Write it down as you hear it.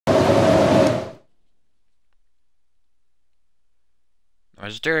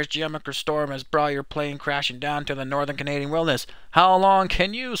mysterious geometric storm has brought your plane crashing down to the northern Canadian wilderness. How long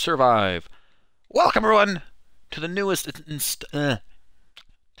can you survive? Welcome, everyone, to the newest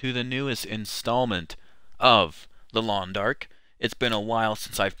installment of The Lawn Dark. It's been a while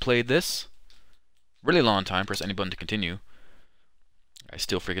since I've played this. Really long time. Press any button to continue. I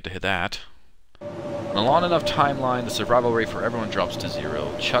still forget to hit that. In a long enough timeline, the survival rate for everyone drops to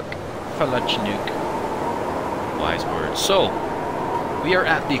 0. Chuck Palahniuk. Wise words. So, we are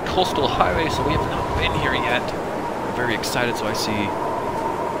at the Coastal Highway, so we have not been here yet. I'm very excited, so I see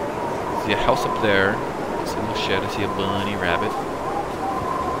a house up there. I see a little shed. I see a bunny rabbit.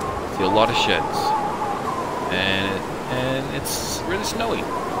 I see a lot of sheds. And it's really snowy.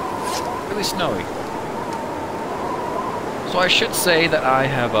 Really snowy. So I should say that I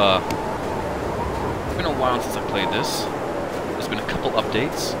have, it's been a while since I played this. There's been a couple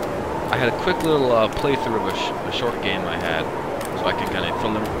updates. I had a quick little playthrough of a short game I had, so I can kind of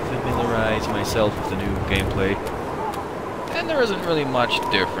familiarize myself with the new gameplay. And there isn't really much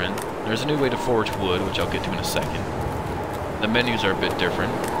different. There's a new way to forge wood, which I'll get to in a second. The menus are a bit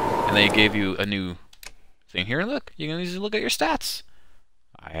different, and they gave you a new thing here. Look, you can easily look at your stats.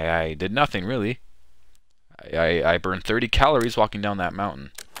 I did nothing really. I burned 30 calories walking down that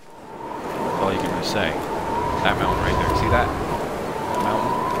mountain. That's all you can really say. That mountain right there. See that? That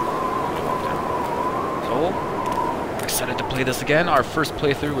mountain? So, I'm excited to play this again. Our first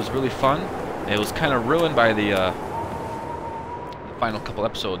playthrough was really fun. It was kind of ruined by the final couple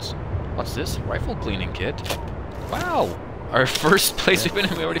episodes. What's this? Rifle cleaning kit? Wow! Our first place we've been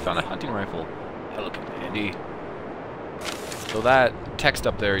in, we already found a hunting rifle. That looking handy. So that text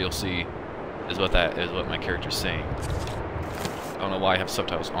up there you'll see is what my character's saying. I don't know why I have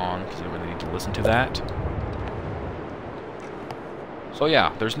subtitles on, because I don't really need to listen to that. So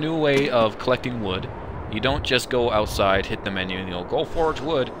yeah, there's a new way of collecting wood. You don't just go outside, hit the menu, and you'll go forge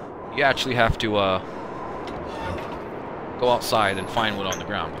wood. You actually have to go outside and find wood on the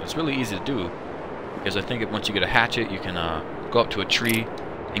ground. But it's really easy to do, because I think once you get a hatchet, you can go up to a tree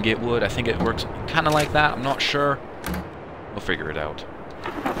and get wood. I think it works kind of like that. I'm not sure. We'll figure it out.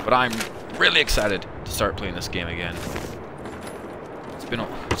 But I'm really excited to start playing this game again. It's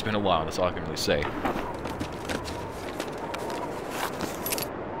been a while. That's all I can really say.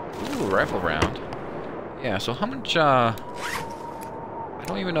 Ooh, rifle round. Yeah. So how much? I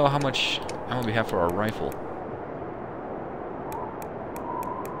don't even know how much ammo we have for our rifle.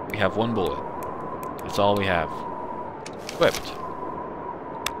 We have one bullet. That's all we have. Equipped.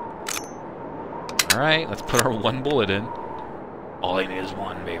 All right. Let's put our one bullet in. All I need is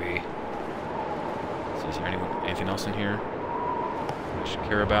one, baby. So is there anything else in here I should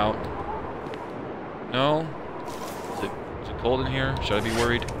care about? No? Is it cold in here? Should I be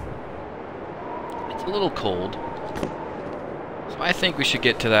worried? It's a little cold. So I think we should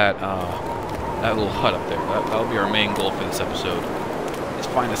get to that little hut up there. That'll be our main goal for this episode. Is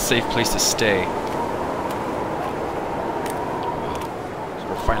find a safe place to stay. So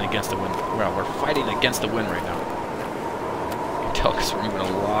we're fighting against the wind. Well, we're fighting against the wind right now. Because we're moving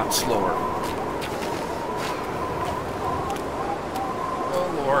a lot slower. Oh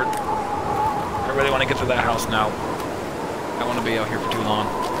lord. I really want to get to that house now. I don't want to be out here for too long.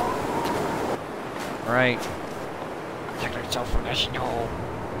 Alright. Protect yourself from that snow.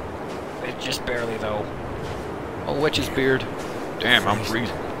 It's just barely though. Oh, witch's beard. Damn, I'm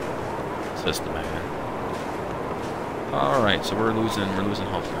freezing. Says the man. Alright, so we're losing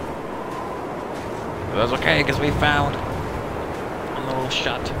health now. But that's okay, because we found little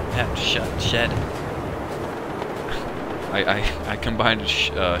shed. I combined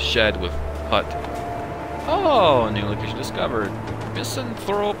shed with hut. Oh, new location discovered.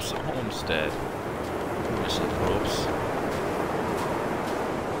 Misanthropes Homestead. Misanthropes.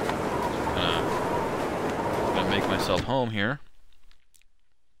 Gonna make myself home here.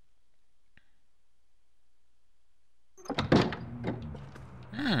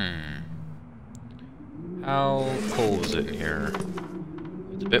 How cold is it in here?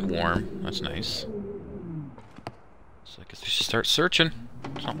 It's a bit warm. That's nice. So I guess we should start searching.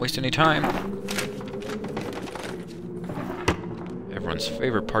 Let's not waste any time. Everyone's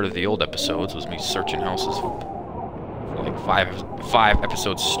favorite part of the old episodes was me searching houses for like five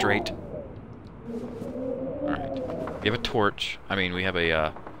episodes straight. Alright. We have a torch. I mean, we have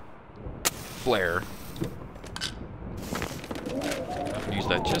a flare. I haven't used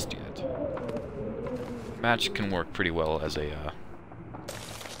that just yet. Match can work pretty well as a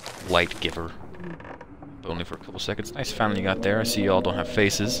light giver, but only for a couple seconds. Nice family you got there. I see y'all don't have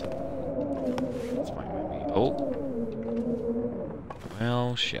faces. That's fine by me. Oh,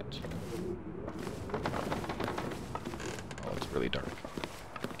 well, shit. Oh, it's really dark.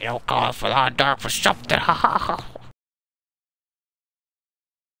 You don't call for Long Dark for something. Ha ha ha.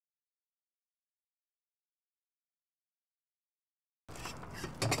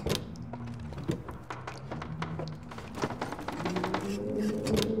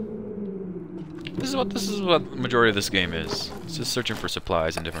 This is what the majority of this game is. It's just searching for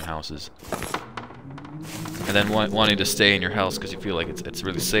supplies in different houses. And then wanting to stay in your house because you feel like it's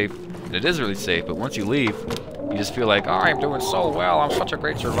really safe. And it is really safe, but once you leave, you just feel like, oh, I'm doing so well, I'm such a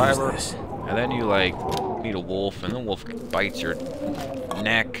great survivor. And then you like meet a wolf, and the wolf bites your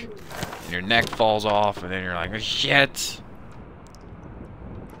neck, and your neck falls off, and then you're like, oh, shit.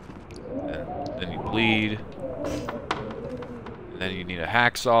 And then you bleed. And then you need a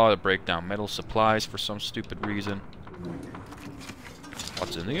hacksaw to break down metal supplies for some stupid reason.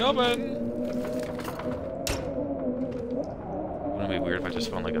 What's in the oven? Wouldn't it be weird if I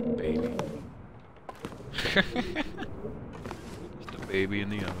just found like a baby? Just a baby in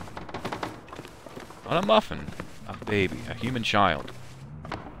the oven. Not a muffin. A baby. A human child.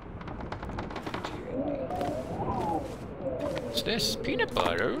 What's this? Peanut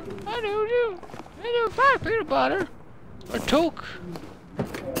butter? I don't know. I don't find peanut butter. Or toke.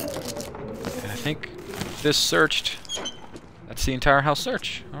 And I think this searched. That's the entire house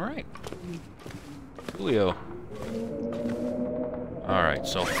search. Alright. Coolio. Alright,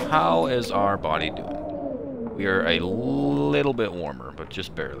 so how is our body doing? We are a little bit warmer, but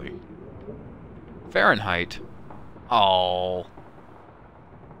just barely. Fahrenheit? Oh.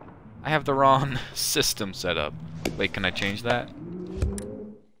 I have the wrong system set up. Wait, can I change that?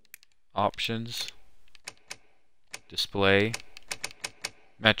 Options. Display.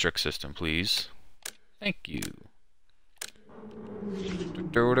 Metric system, please. Thank you.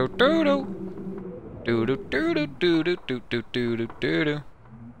 Do-do-do-do. Do-do-do-do-do-do-do-do-do-do-do.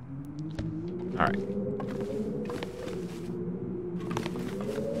 Alright.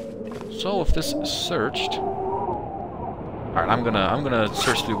 So if this is searched... Alright, I'm gonna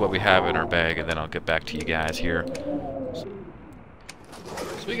search through what we have in our bag, and then I'll get back to you guys here. So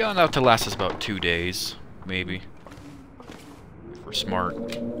we got enough to last us about 2 days, maybe. If we're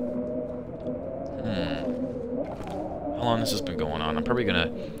smart. How long has this been going on? I'm probably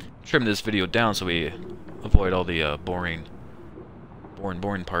gonna trim this video down so we avoid all the boring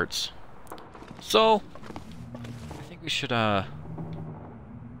parts. So I think we should let's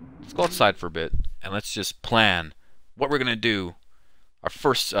go outside for a bit and let's just plan what we're gonna do. Our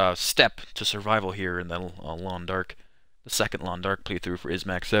first step to survival here in the Long Dark, the second Long Dark playthrough for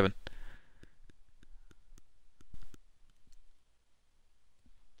Ismac 7.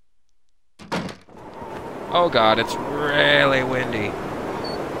 Oh god, it's really windy.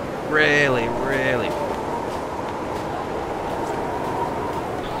 Really, really.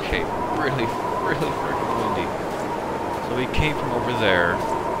 Okay, really freaking windy. So we came from over there.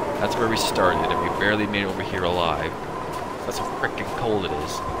 That's where we started, and we barely made it over here alive. That's how freaking cold it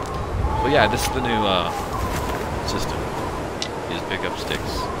is. So yeah, this is the new system. You just pick up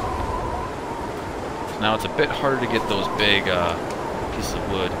sticks. So now it's a bit harder to get those big pieces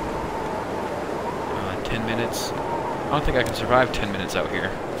of wood. 10 minutes. I don't think I can survive 10 minutes out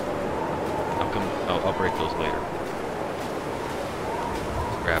here. I'll break those later.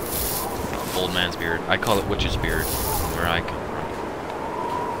 Grab old man's beard. I call it witch's beard where I come from.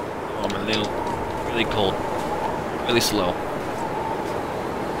 Oh, I'm a little really cold. Really slow.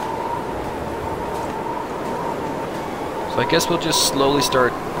 So I guess we'll just slowly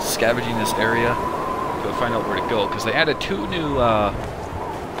start scavenging this area to find out where to go, because they added two new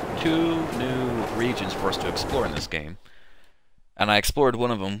regions for us to explore in this game, and I explored one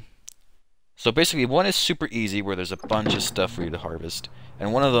of them. So basically, one is super easy, where there's a bunch of stuff for you to harvest,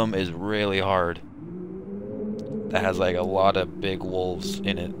 and one of them is really hard, that has like a lot of big wolves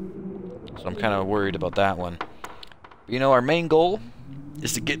in it. So I'm kind of worried about that one. But, you know, our main goal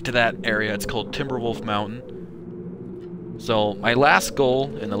is to get to that area. It's called Timberwolf Mountain. So my last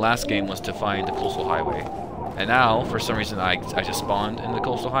goal in the last game was to find the coastal highway. And now, for some reason, I just spawned in the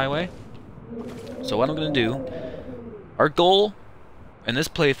coastal highway. So what I'm going to do, our goal in this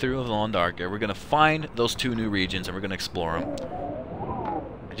playthrough of Long Dark, we're going to find those two new regions and we're going to explore them.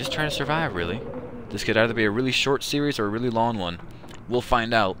 And just try to survive, really. This could either be a really short series or a really long one. We'll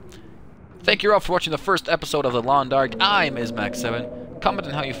find out. Thank you all for watching the first episode of the Long Dark. I'm Ismac7. Comment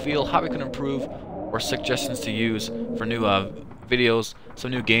on how you feel, how we can improve, or suggestions to use for new videos, some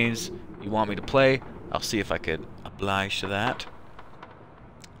new games you want me to play. I'll see if I could oblige to that.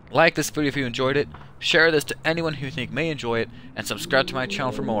 Like this video if you enjoyed it, share this to anyone who you think may enjoy it, and subscribe to my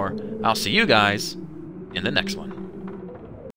channel for more. I'll see you guys in the next one.